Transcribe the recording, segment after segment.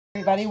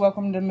Everybody,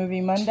 welcome to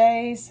Movie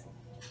Mondays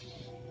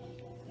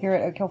here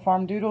at Oak Hill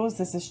Farm Doodles.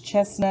 This is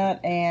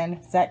Chestnut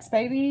and Zach's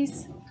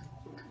babies.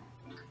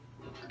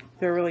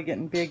 They're really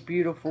getting big,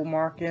 beautiful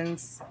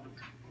markings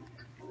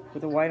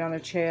with the white on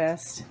their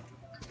chest.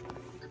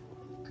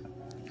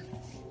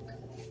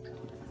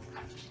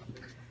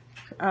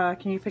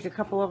 Can you pick a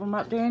couple of them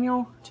up,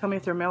 Daniel? Tell me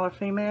if they're male or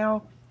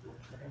female.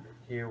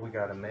 Here we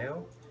got a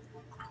male.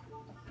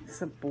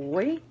 It's a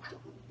boy.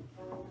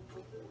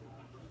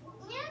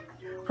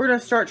 We're going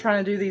to start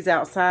trying to do these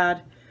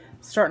outside.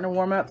 Starting to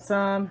warm up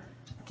some.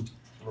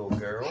 Little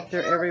girl.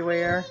 They're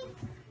everywhere.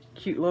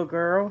 Cute little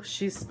girl.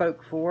 She's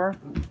spoke for.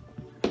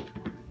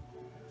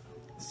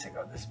 Let's check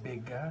out this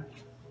big guy.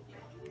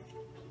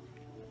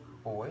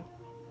 Boy.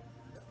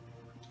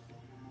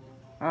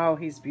 Oh,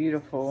 he's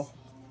beautiful.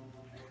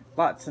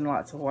 Lots and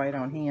lots of white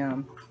on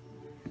him.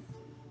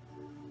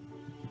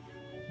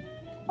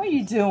 What are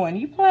you doing?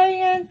 You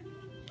playing?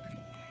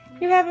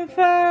 You having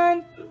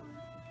fun?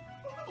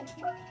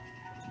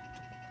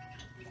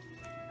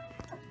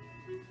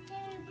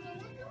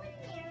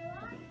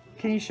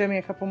 Can you show me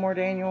a couple more,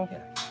 Daniel? Yeah.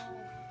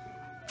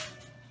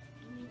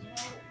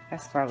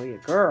 That's probably a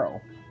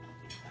girl.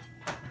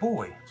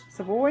 Boy.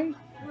 It's a boy?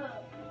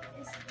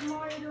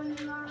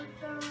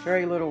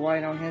 Very little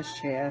white on his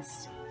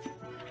chest.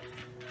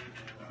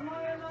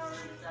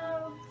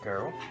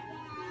 Girl.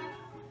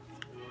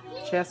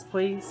 Chest,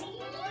 please.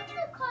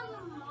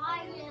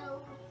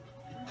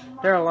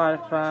 They're a lot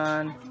of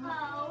fun.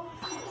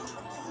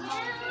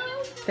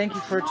 Thank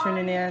you for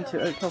tuning in to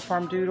Oak Hill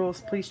Farm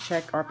Doodles. Please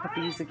check our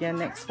puppies again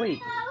next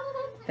week.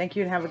 Thank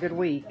you and have a good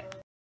week.